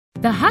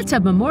The Hot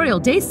Tub Memorial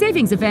Day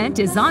Savings Event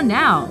is on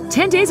now.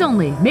 10 days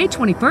only, May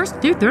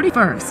 21st through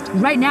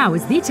 31st. Right now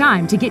is the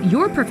time to get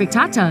your perfect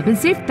hot tub and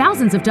save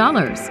thousands of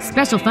dollars.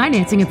 Special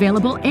financing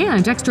available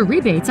and extra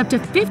rebates up to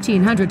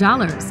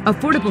 $1,500.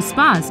 Affordable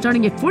spas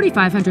starting at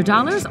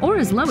 $4,500 or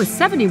as low as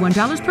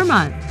 $71 per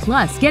month.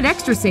 Plus, get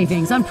extra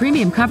savings on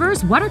premium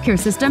covers, water care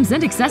systems,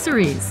 and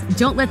accessories.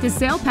 Don't let this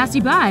sale pass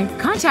you by.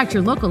 Contact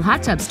your local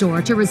hot tub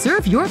store to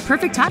reserve your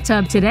perfect hot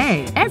tub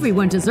today.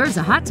 Everyone deserves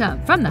a hot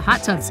tub from the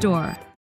Hot Tub Store.